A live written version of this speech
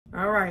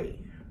All right.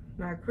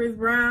 Now, Chris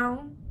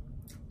Brown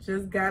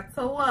just got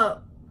toe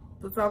up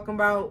for talking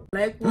about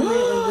black women and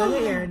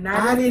good hair.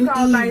 Now, I didn't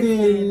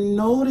even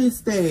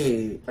notice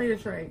that. Play the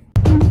track.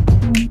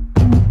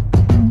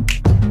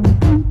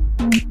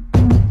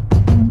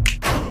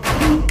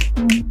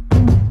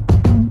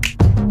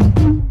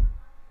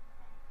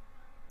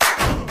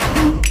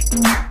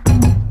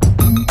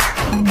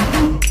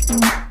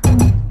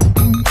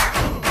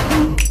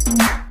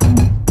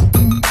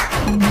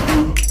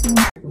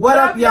 What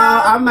up, y'all?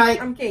 I'm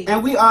Mike. I'm Kate.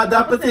 And we are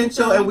The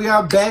Potential, and we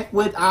are back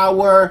with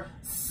our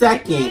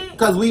second.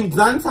 Because we've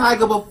done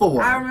Tyga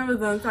before. I remember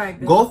done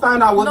Tyga. Go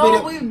find out what video.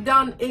 No, we've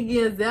done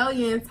Iggy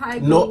Azalea and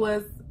Tyga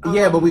was...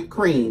 yeah, but we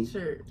Cream.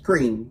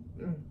 Cream.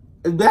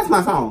 That's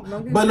my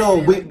song. But no,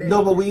 we did...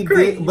 But we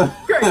did... But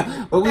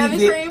we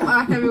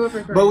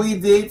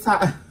did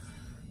Tyga...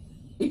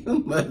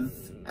 You must...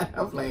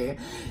 I'm playing.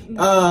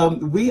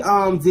 We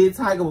did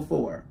Tyga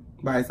before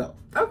by itself.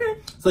 Okay.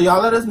 So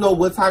y'all let us know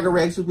what Tyga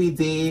reactions we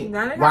did.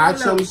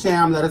 Watch them,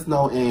 sham, let us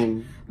know,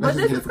 and but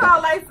this is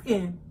called Light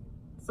Skin.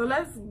 So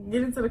let's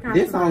get into the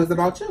conversation. This song is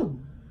about you.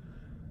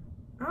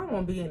 I don't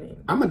want to be in it.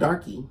 I'm a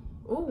darkie.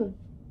 Ooh.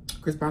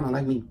 Chris Brown don't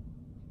like me.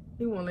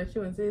 He won't let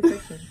you into his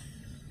section.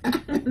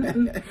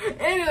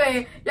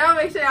 Anyway, y'all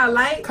make sure y'all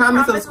like,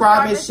 comment,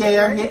 subscribe, and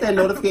share. Hit that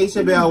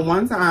notification bell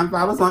one time.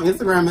 Follow us on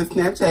Instagram and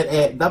Snapchat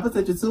at The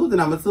Potential 2, the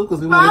number 2,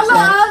 because we want to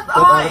chat.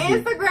 Follow us on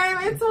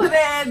Instagram and Twitter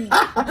at The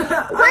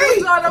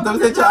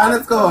Potential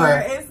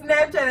 _. And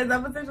Snapchat at The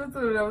Potential 2,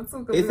 the number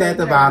 2. It's at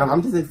the bottom.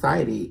 I'm just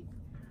excited.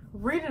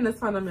 Reading is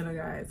fundamental,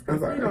 guys,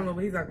 because we don't know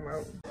what he's talking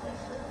about.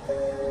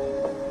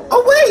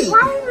 Oh wait!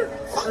 Why is it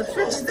a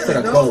trip to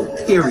the goat?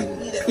 Period.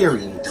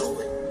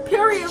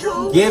 Period,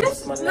 who?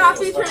 It's not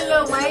featuring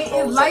Lil Wayne.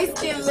 It's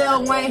light-skinned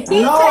Lil Wayne.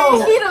 He no.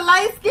 said he the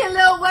light-skinned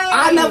Lil Wayne.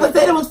 I never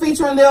said it was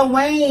featuring Lil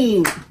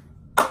Wayne.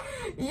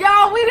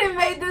 Y'all, we didn't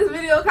make this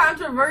video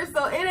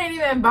controversial. It ain't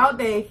even about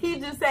that.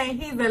 He just saying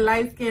he's a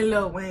light-skinned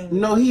Lil Wayne.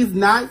 No, he's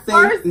not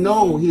saying...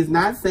 he's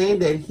not saying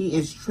that he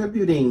is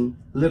tributing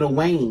Lil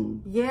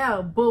Wayne.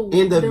 Yeah, but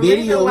in the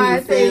video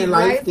he's saying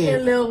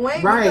light-skinned Lil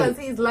Wayne, because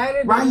he's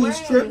lighter than Wayne.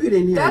 He's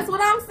tributing him. That's what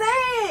I'm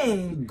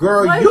saying.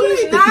 Girl, but you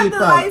need to keep up. He's not the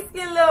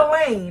light-skinned Lil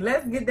Wayne.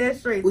 Let's get that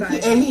straight,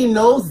 Tyga. And he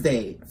knows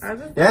that.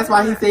 That's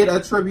why he said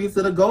a tribute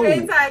to the GOAT.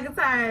 Hey,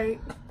 Tyga.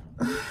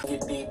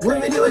 What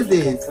video is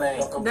this?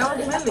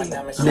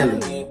 That was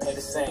Millie.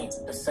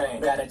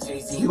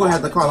 You're gonna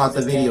have to call out the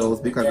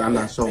videos because I'm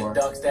not sure.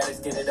 That was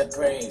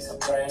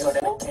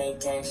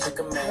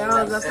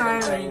a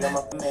firing.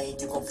 That's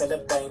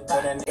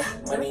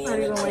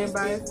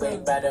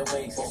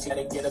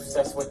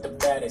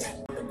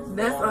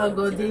a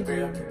good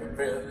DJ.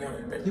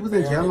 He was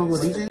in jail on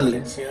with DJ.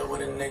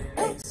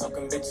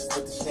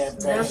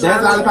 That's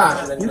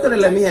Lollipop. You could have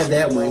let me have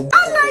that one.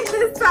 I like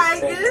this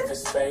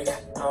Tyga.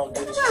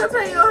 You gotta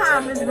pay your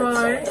homage,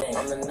 boy.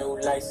 I'm the new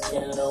light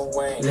skin Lil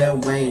Wayne. Lil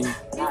Wayne.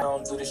 I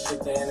don't do the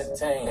shit to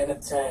entertain.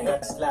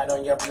 Slide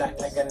on your block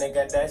like a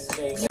nigga that's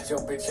fake. Get your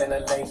bitch in a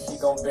lane, she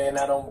gon' bend,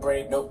 I don't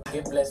break. Nope,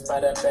 get blessed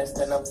by the best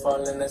and I'm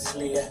falling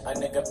asleep. A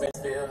nigga been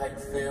feel how you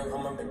feel.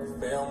 I'ma make a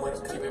film with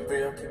us, keep it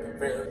real.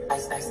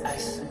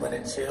 Ice, with a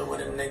chill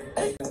with a nigga.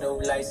 Ay, new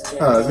light skin.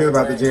 Oh, it's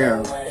about the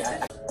jam.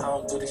 I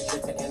don't do this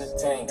shit to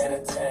entertain.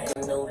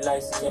 New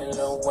light skin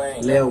Lil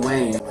Wayne. Lil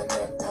Wayne.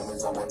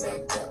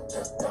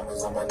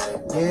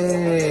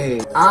 Yay.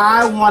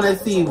 I want to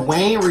see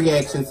Wayne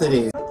reaction to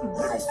this.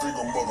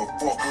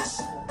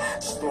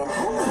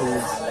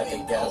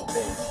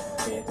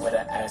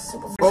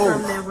 Oh.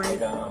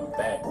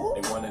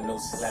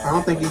 I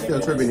don't think he's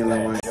still tripping in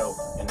Lil Wayne.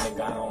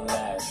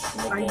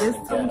 I guess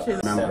some shit.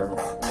 Remember.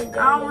 I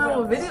don't remember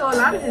what video. A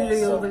lot of his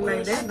videos look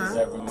like that now.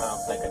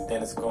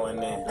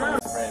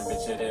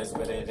 Bitch, it is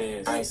what it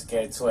is. I ain't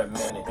scared to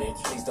admit it,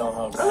 bitch. Please don't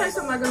hold I like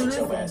something like a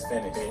your ass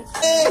finished, bitch.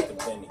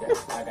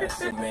 I got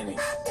too many. I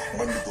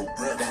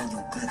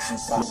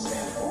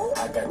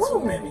got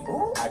too many.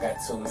 I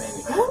got too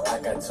many. I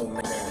got too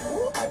many.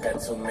 I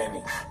got too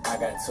many. I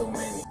got too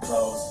many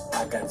clothes.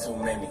 I got too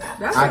many.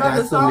 That's I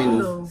got too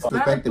many.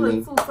 Respecting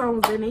me. 2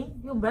 songs in it.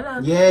 You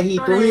better. Yeah, he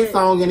threw his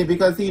song in it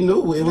because he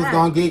knew it was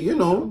gonna get,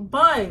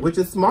 but which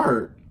is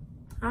smart.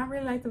 I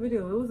really liked the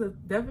video. It was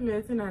definitely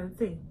a 10 out of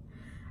 10.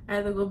 I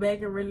had to go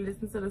back and really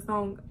listen to the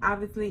song.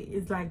 Obviously,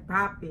 it's like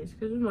bop-ish,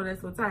 because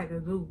that's what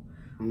Tyga do.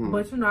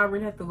 But I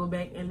really have to go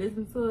back and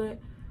listen to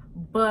it.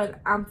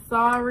 But I'm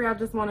sorry, I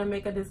just want to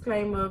make a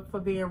disclaimer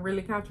for being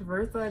really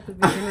controversial at the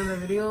beginning of the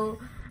video.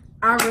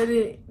 I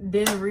really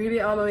didn't read it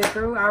all the way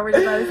through. I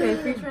really thought it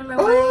said featuring Lil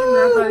Wayne, and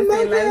I thought it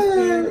said light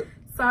skin.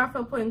 Sorry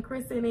for putting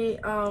Chris in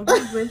it.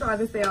 He's been trying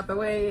to stay out the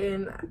way,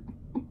 and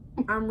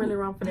I'm really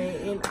wrong for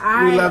that. And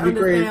I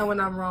understand when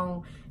I'm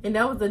wrong. And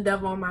that was the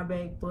devil on my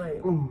back, but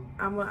I'm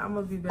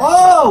gonna be better.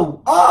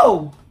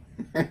 Oh!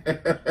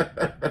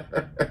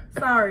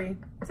 Sorry.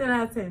 10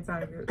 out of 10,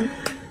 Tyga.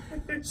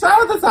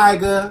 Shout out to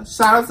Tyga.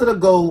 Shout out to the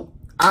GOAT.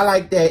 I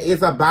like that.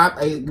 It's a bop.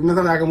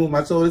 Something I can move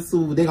my shoulders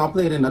to. They gonna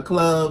play it in the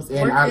clubs.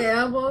 And Work your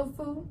elbows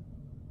too.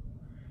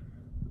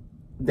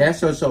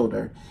 That's your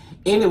shoulder.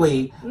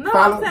 Anyway, No,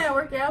 follow. I'm saying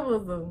work your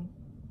elbows though.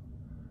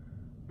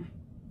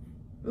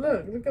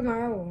 Look at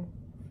my elbow.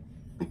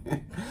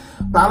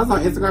 Follow us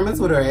on Instagram and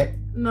Twitter at.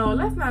 No,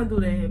 let's not do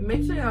that.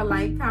 Make sure y'all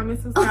like,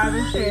 comment, subscribe,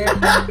 and share.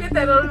 Hit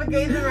that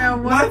notification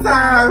around One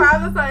time.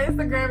 Follow us on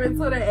Instagram and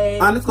Twitter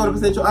at _the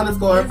potential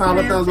 _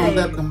 follow thumbs on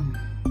that.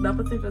 the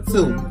potential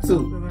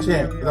Two.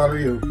 Champ. It's all of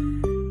you.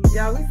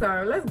 Y'all, we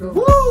sorry. Let's go.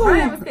 Woo! My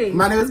name is Kate.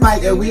 My name is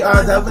Mike, and we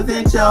are The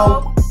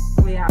Potential.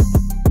 We out.